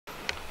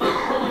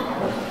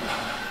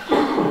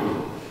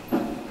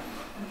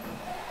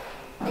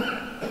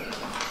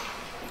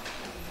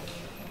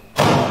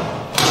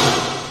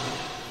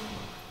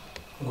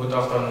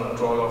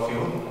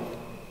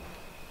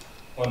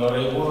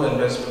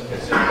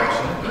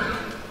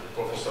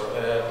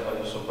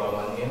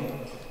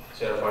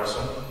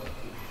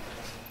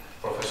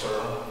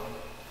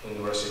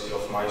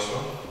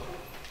myself,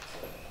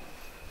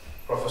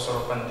 Professor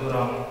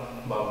Pandurang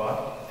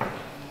Baba,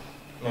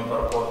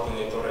 Member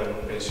Coordinator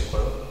and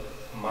Principal,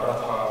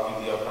 Maratha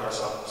Vidya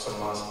Parasat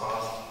Samas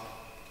Path,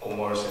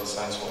 Commerce and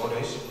Science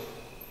College,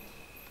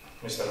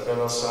 Mr.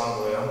 Bella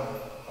Sangwea,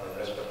 our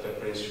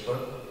respected Principal,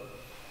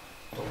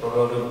 Dr.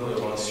 Rodul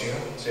Puyawansia,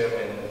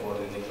 Chairman and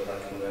Coordinator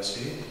at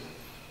University,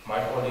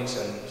 my colleagues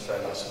and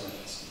fellow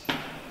students.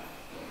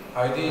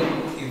 I think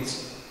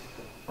it's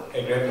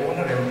a great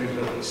honor and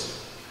privilege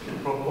to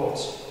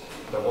propose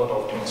the vote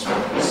of thanks for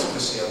this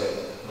special and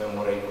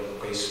memorable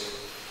occasion.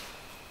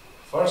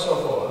 First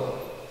of all,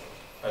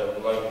 I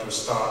would like to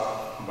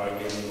start by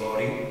giving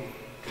glory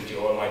to the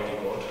Almighty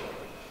God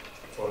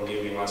for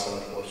giving us an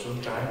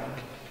opportune time,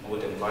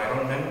 good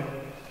environment,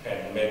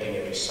 and making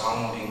a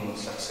resounding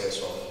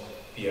success of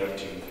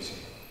PRT visit.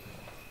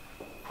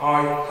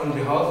 I, on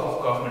behalf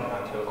of Government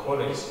National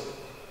College,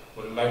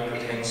 would like to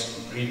thank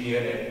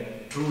brilliant and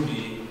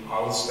truly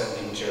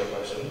outstanding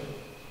chairperson,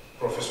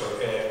 Professor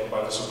A.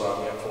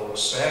 Balasubramanian, for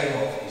sharing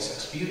of his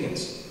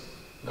experience,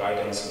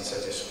 guidance, and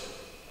suggestion.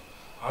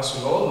 As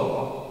we all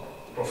know,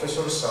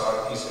 Professor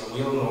Sar is a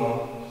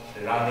well-known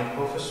learned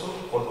professor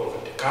all over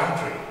the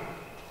country.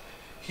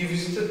 He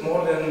visited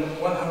more than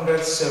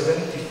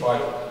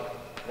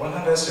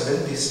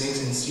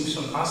 176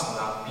 institutions as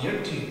now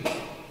PRT.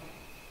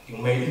 You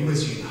may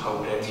imagine how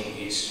great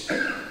he is.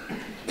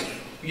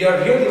 We are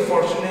really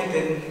fortunate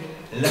and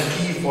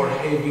lucky for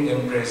having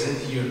him present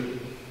here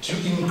to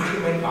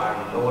increment our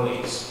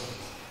knowledge.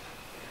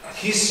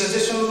 His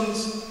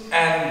suggestions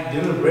and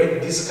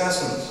deliberate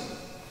discussions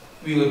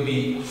will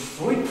be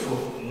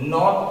fruitful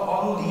not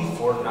only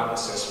for our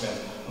assessment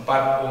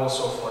but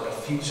also for the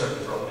future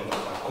development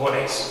of our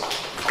college.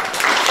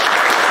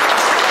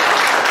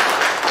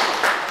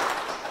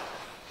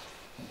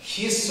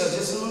 His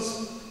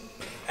suggestions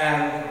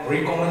and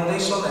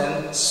recommendation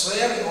and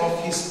sharing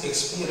of his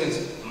experience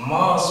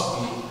must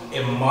be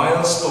a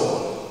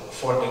milestone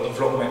for the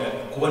development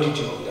and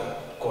quality of the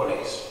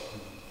college.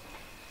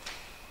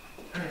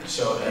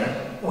 So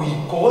we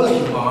call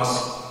him as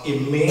a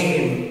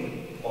man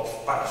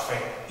of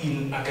perfect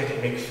in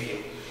academic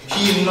field.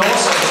 He knows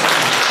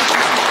everything.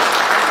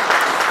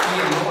 He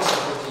knows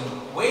everything.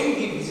 When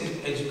he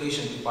visits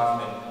education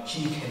department,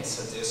 he can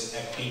suggest a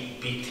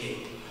big thing.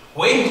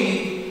 When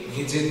he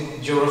visits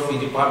geography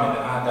department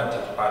and other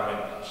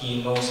department,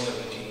 he knows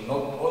everything.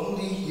 Not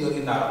only here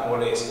in our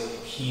college,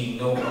 he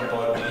knows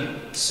about the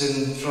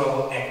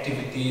central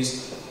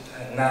activities,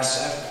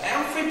 NASA,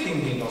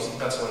 everything he knows.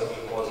 That's why we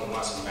call him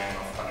as a man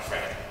of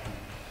perfect.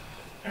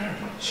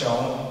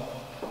 So,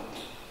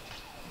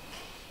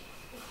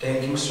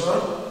 thank you, sir,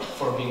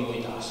 for being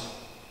with us.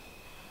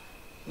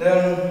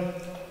 Then,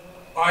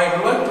 I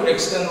would like to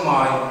extend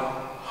my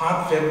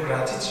heartfelt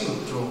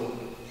gratitude to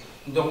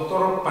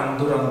Dr.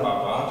 Pandurang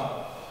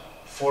Baba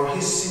for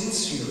his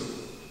sincere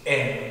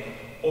and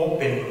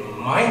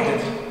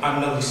open-minded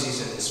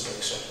analysis and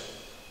inspection.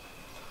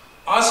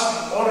 As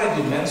we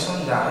already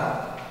mentioned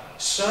that,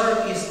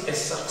 Sir is a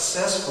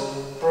successful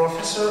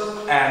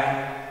professor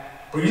and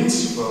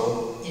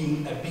principal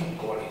in a big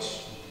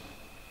college.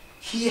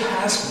 He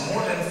has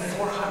more than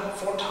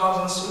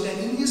 4,000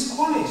 students in his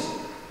college.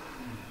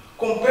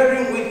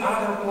 Comparing with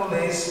other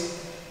colleges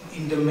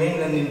in the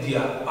mainland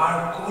India,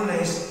 our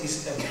college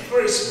is a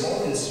very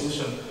small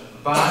institution,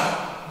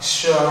 but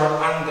Sir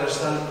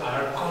understands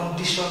our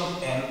condition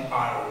and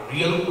our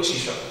real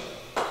position.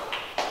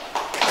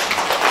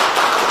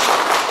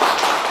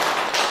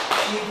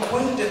 He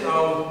pointed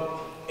out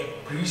a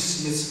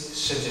precious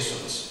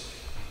suggestions,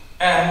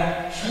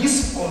 and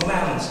his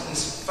comments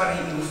is very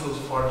useful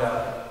for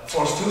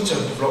future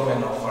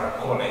development of our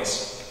college.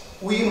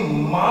 We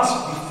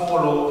must be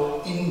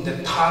followed in the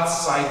third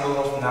cycle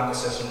of NAC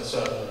assessment,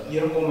 sir.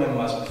 Your comment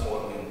must be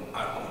followed in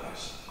our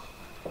college.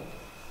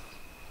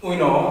 We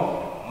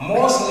know,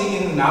 mostly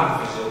in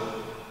NAC visit,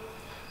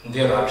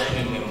 there are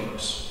 3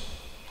 members.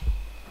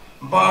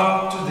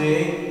 But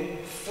today,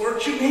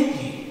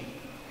 fortunately,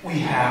 we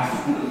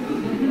have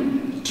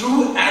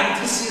 2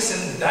 enthusiastic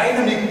and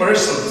dynamic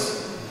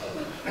persons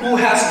who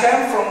has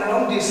come from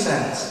long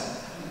distance.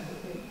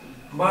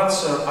 But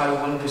sir, I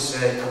want to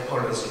say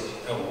apology.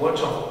 A word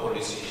of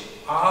apology,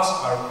 as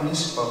our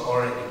principal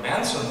already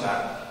mentioned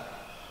that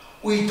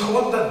we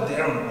thought that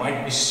there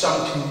might be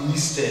something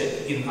missed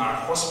in our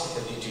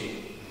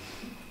hospitality.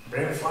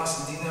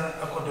 Breakfast, dinner,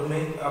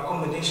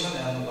 accommodation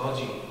and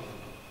lodging.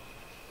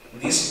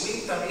 This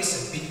winter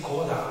is a bit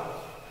colder.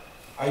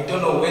 I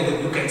don't know whether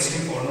you can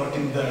sleep or not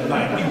in the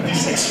night in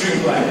this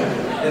extreme light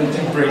and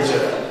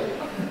temperature.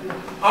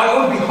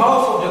 On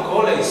behalf of the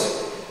college,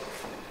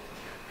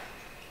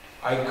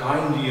 I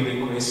kindly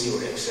request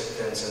your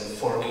acceptance and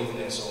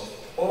forgiveness of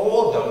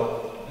all the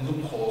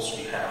loopholes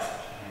we have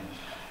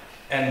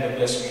and the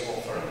best we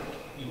offer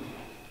you.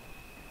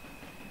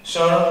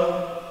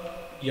 Sir,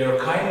 your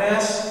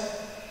kindness,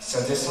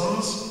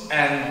 suggestions,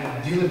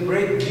 and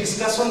deliberate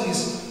discussion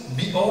is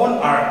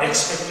beyond our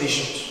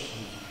expectations.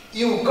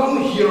 You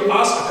come here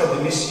as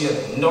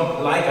academician,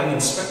 not like an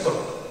inspector.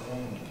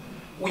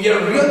 We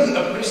are really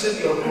appreciate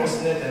your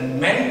closeness and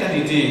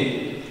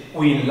mentality.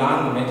 We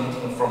learn many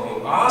things from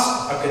you as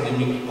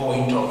academic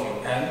point of view,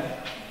 and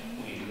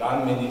we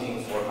learn many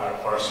things for our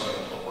personal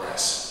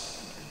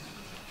progress.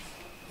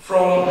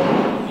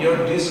 From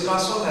your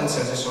discussion and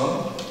suggestion,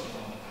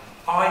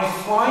 I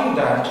find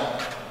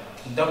that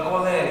the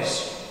college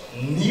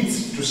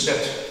needs to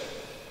set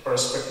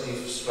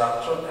perspective,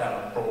 structure,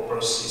 and proper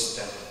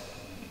system.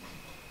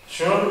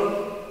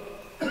 Sure,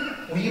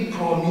 we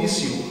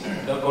promise you,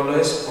 the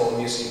college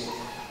promise you,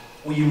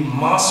 we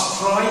must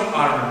try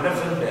our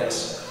level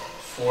best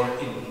for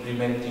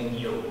implementing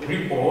your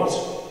reports,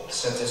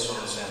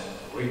 suggestions, and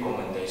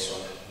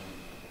recommendations.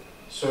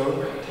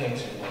 So,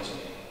 thanks you once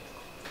again.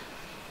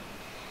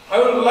 I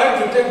would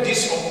like to take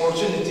this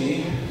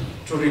opportunity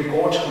to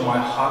record my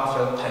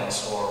heartfelt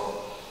thanks for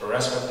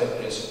respected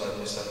Principal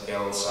Mr.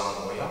 Kel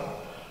Samoya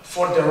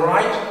for the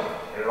right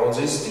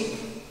logistic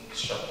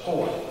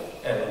support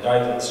and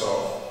guidance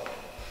of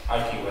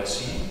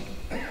IQSC.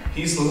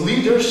 His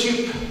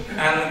leadership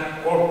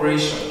and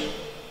cooperation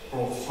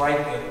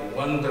provide a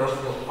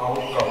wonderful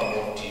outcome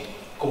of the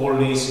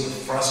college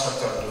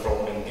infrastructure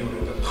development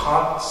during the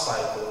third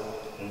cycle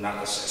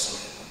NAC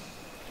assessment.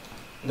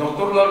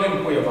 Dr.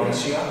 Lalin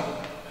Puyavansia,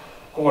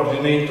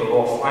 coordinator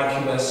of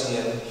IQSC,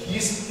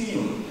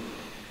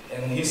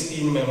 and his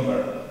team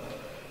member,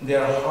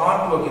 their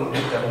hard work and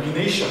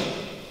determination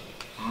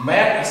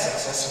made a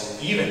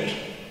successful event.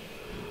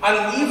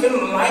 And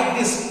even like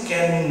this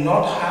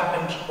cannot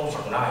happen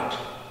overnight.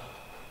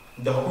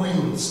 The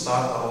wheel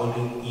started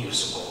rolling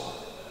years ago.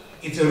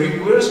 It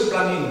requires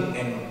planning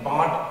and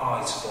bad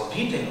eyes for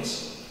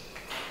details.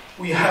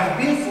 We have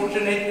been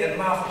fortunate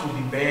enough to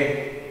be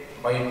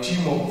backed by a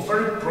team of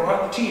very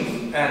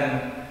proactive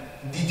and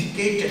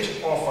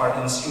dedicated of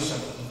our institution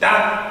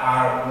that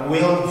are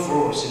well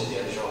versed in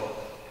their job.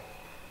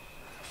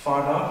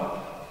 Further,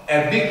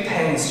 a big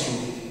thanks to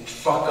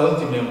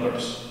faculty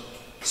members,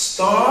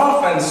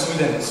 staff and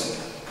students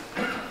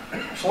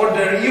for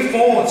their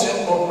efforts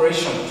and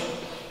cooperation.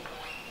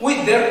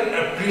 With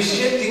their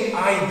appreciating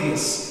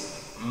ideas,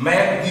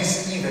 made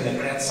this event a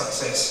great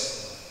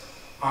success.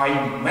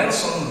 I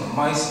mention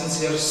my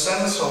sincere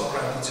sense of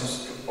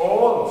gratitude to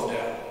all of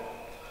them.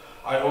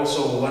 I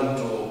also want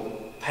to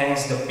thank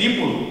the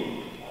people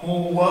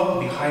who work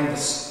behind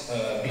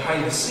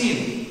the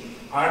scene,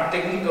 our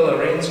technical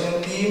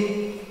arrangement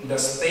team, the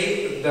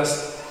stage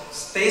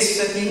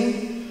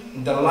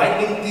setting, the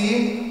lighting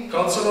team,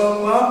 cultural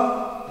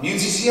club,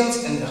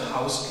 musicians, and the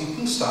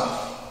housekeeping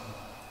staff.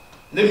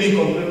 Let me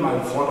complete my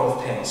vote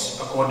of thanks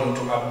according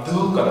to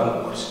Abdul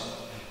Kalam Kursi.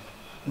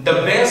 The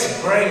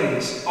best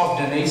brains of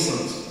the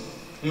nations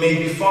may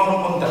be found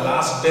on the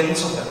last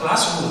bench of the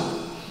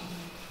classroom.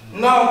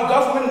 Now,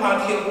 government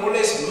Hardhill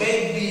College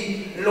may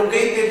be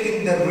located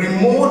in the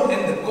remote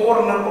and the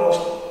corner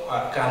of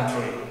our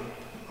country,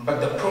 but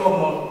the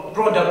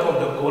product of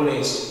the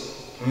college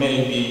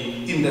may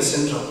be in the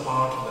central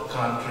part of the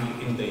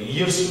country in the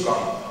years to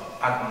come,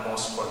 at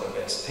most for the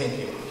best. Thank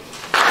you.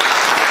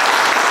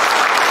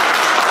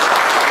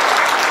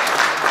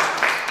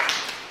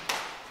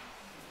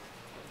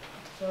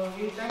 So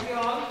we thank you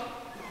all.